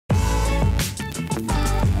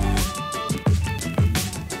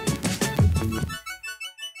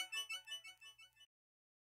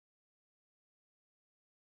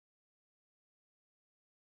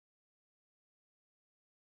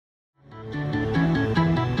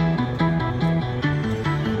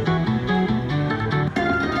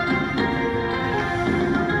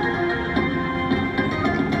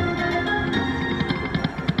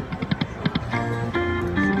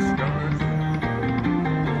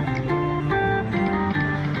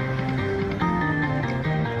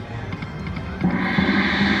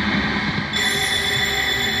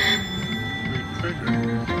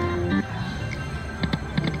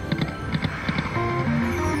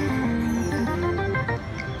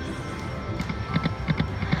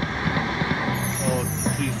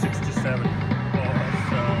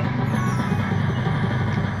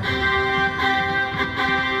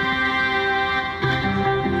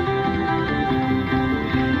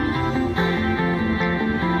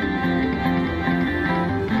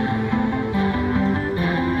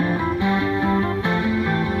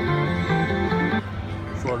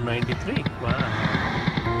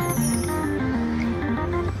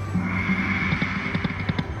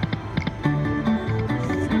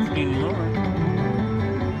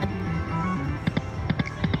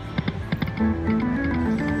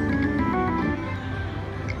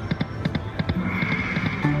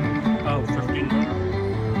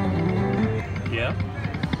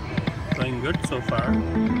going good so far.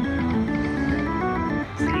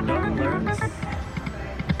 $3.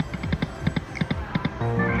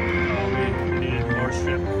 Oh, we need more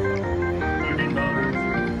shrimp. $13.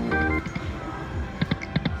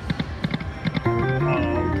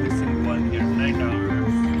 Oh, missing one here.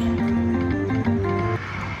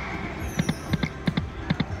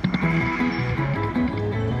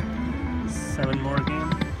 $9. Seven more again.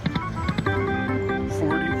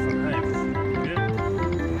 45. Good.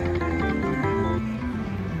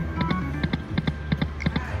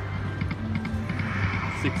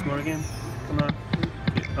 Six more again. Come on.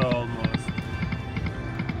 Okay. Almost.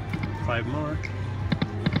 Five more.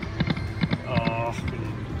 Oh,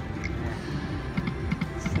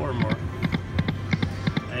 four more.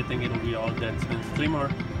 I think it'll be all dead spins. Three more.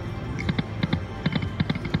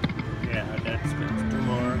 Yeah, dead spins. Two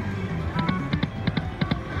more.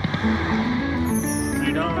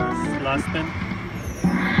 $3. Last spin.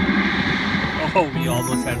 Oh, we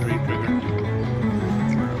almost had re-trigger.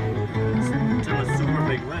 Still a super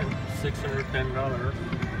big win. $610.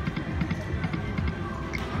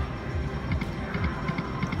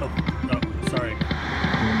 Oh, no, sorry.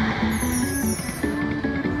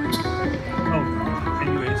 Oh,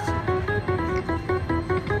 anyways.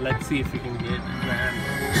 Let's see if we can get grand.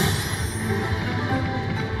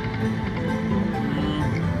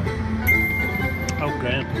 Oh,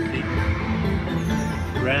 grand. See?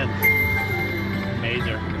 Grand.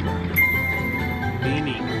 Major.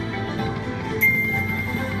 Mini.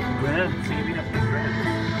 Grand. See, we have the grand.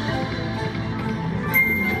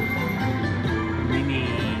 Mini.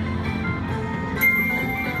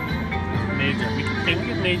 Major. Can we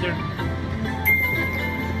get major?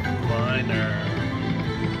 Minor.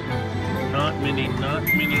 Not mini. Not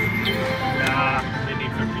mini. Nah. Mini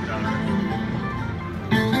 $50.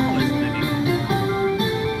 Always mini.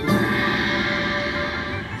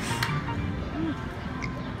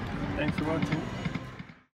 Thanks for watching.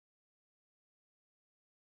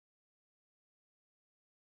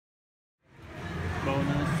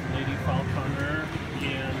 Bonus, Lady Falconer,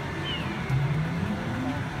 and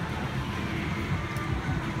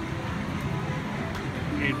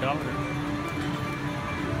 $8.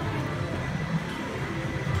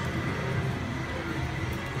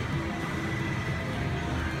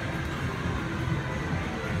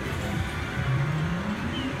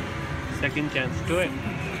 Second chance to it.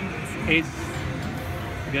 Ace.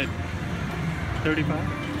 Good. 35.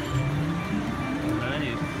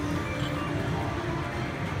 Nice.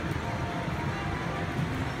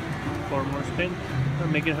 Four more spins.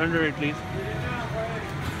 Make it 100 at least.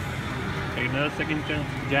 Take another second chance.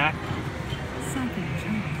 Jack. Second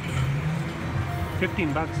chance.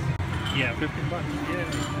 $15. Yeah, $15. Yeah.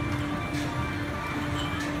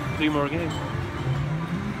 Three more games.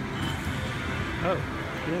 Oh,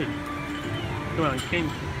 good. Come on, king.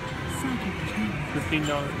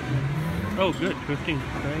 $15. Oh, good. 15.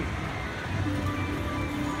 Right.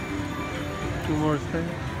 Two more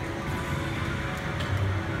spins.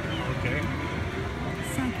 Okay.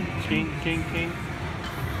 King, king, king.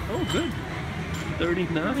 Oh, good.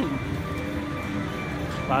 39.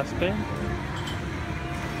 Last spin.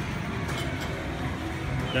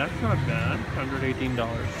 That's not bad. $118.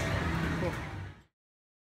 Cool.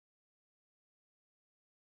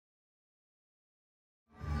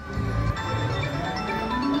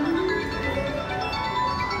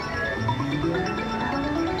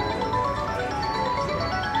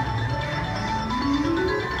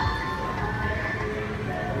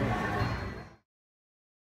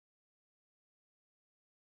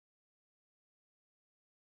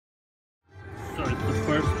 So it's the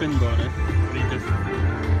first spin bonus. We just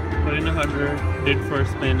put in 100, did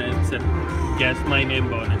first spin, and said, guess my name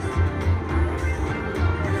bonus. So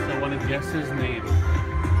I want to guess his name.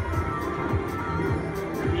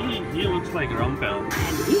 He looks like Rumpel.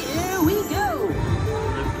 And here we go.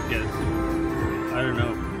 Let's guess. I don't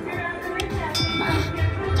know.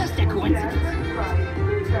 Just a coincidence.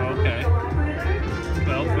 Okay.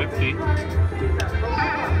 12.50.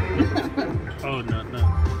 Oh no, no.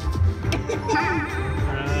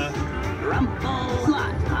 Rumpel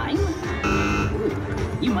slot time. Ooh,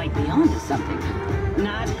 you might be onto something.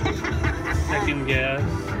 Not. Second guess.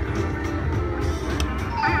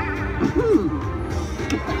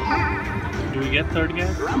 Do we get third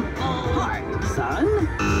guess? Rumpel hard, son.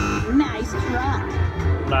 Nice try.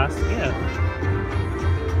 Last guess.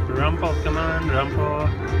 Rumpel, come on, Rumpel.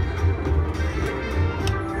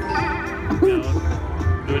 No.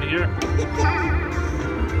 Do it here.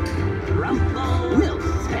 Rumpel milk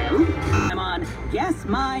spell. Come on, guess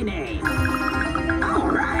my name. All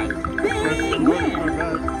right, big win.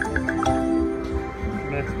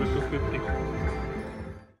 Next, $250.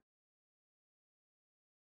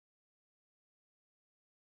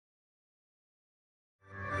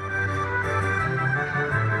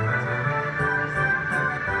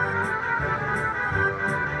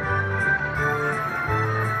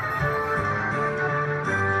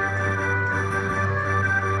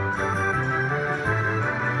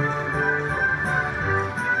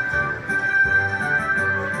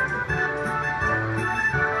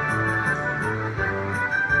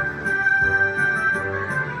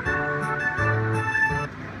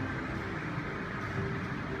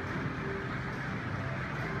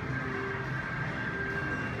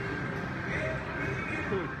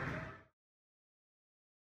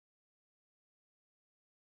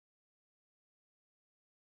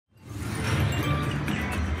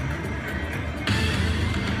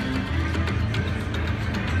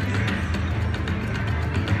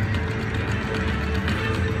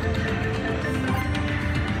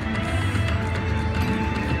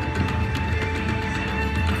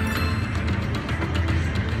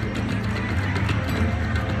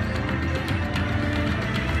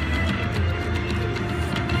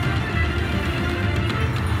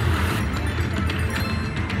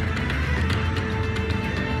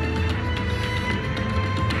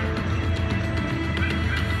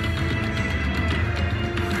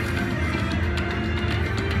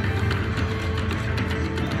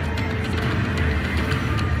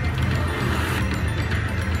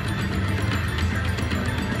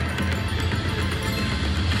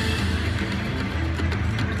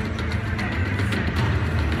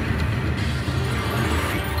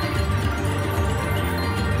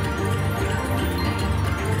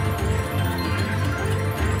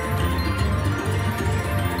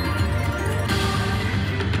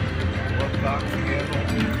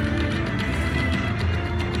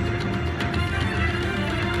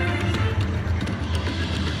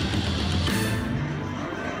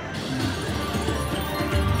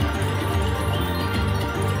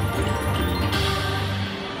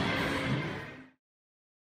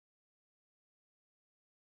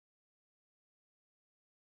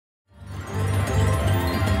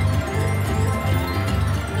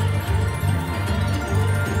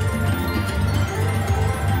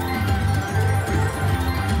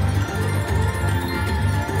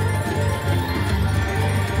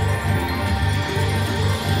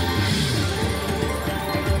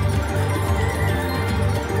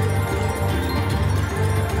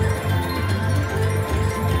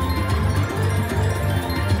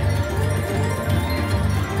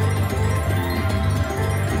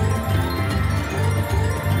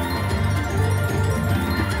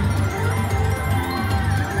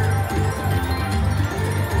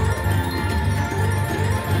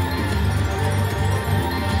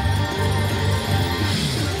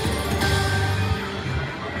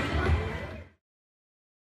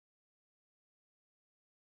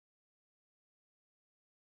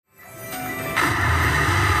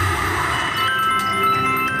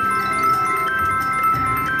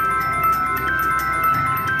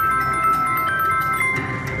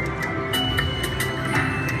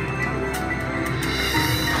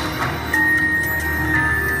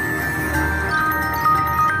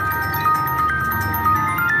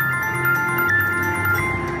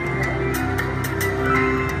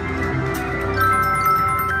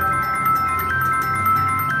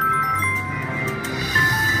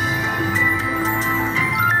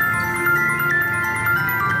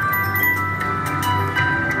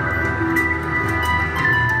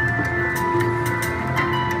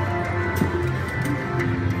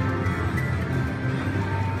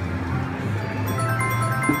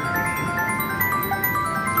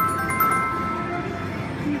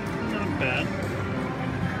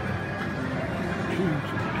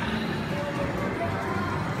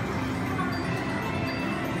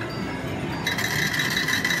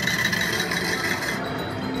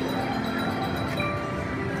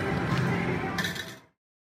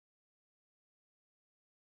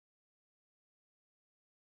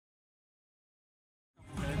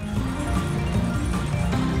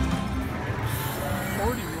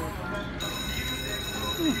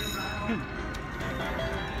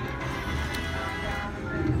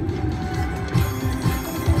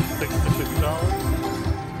 $66.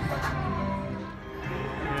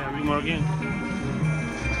 Yeah, we more again.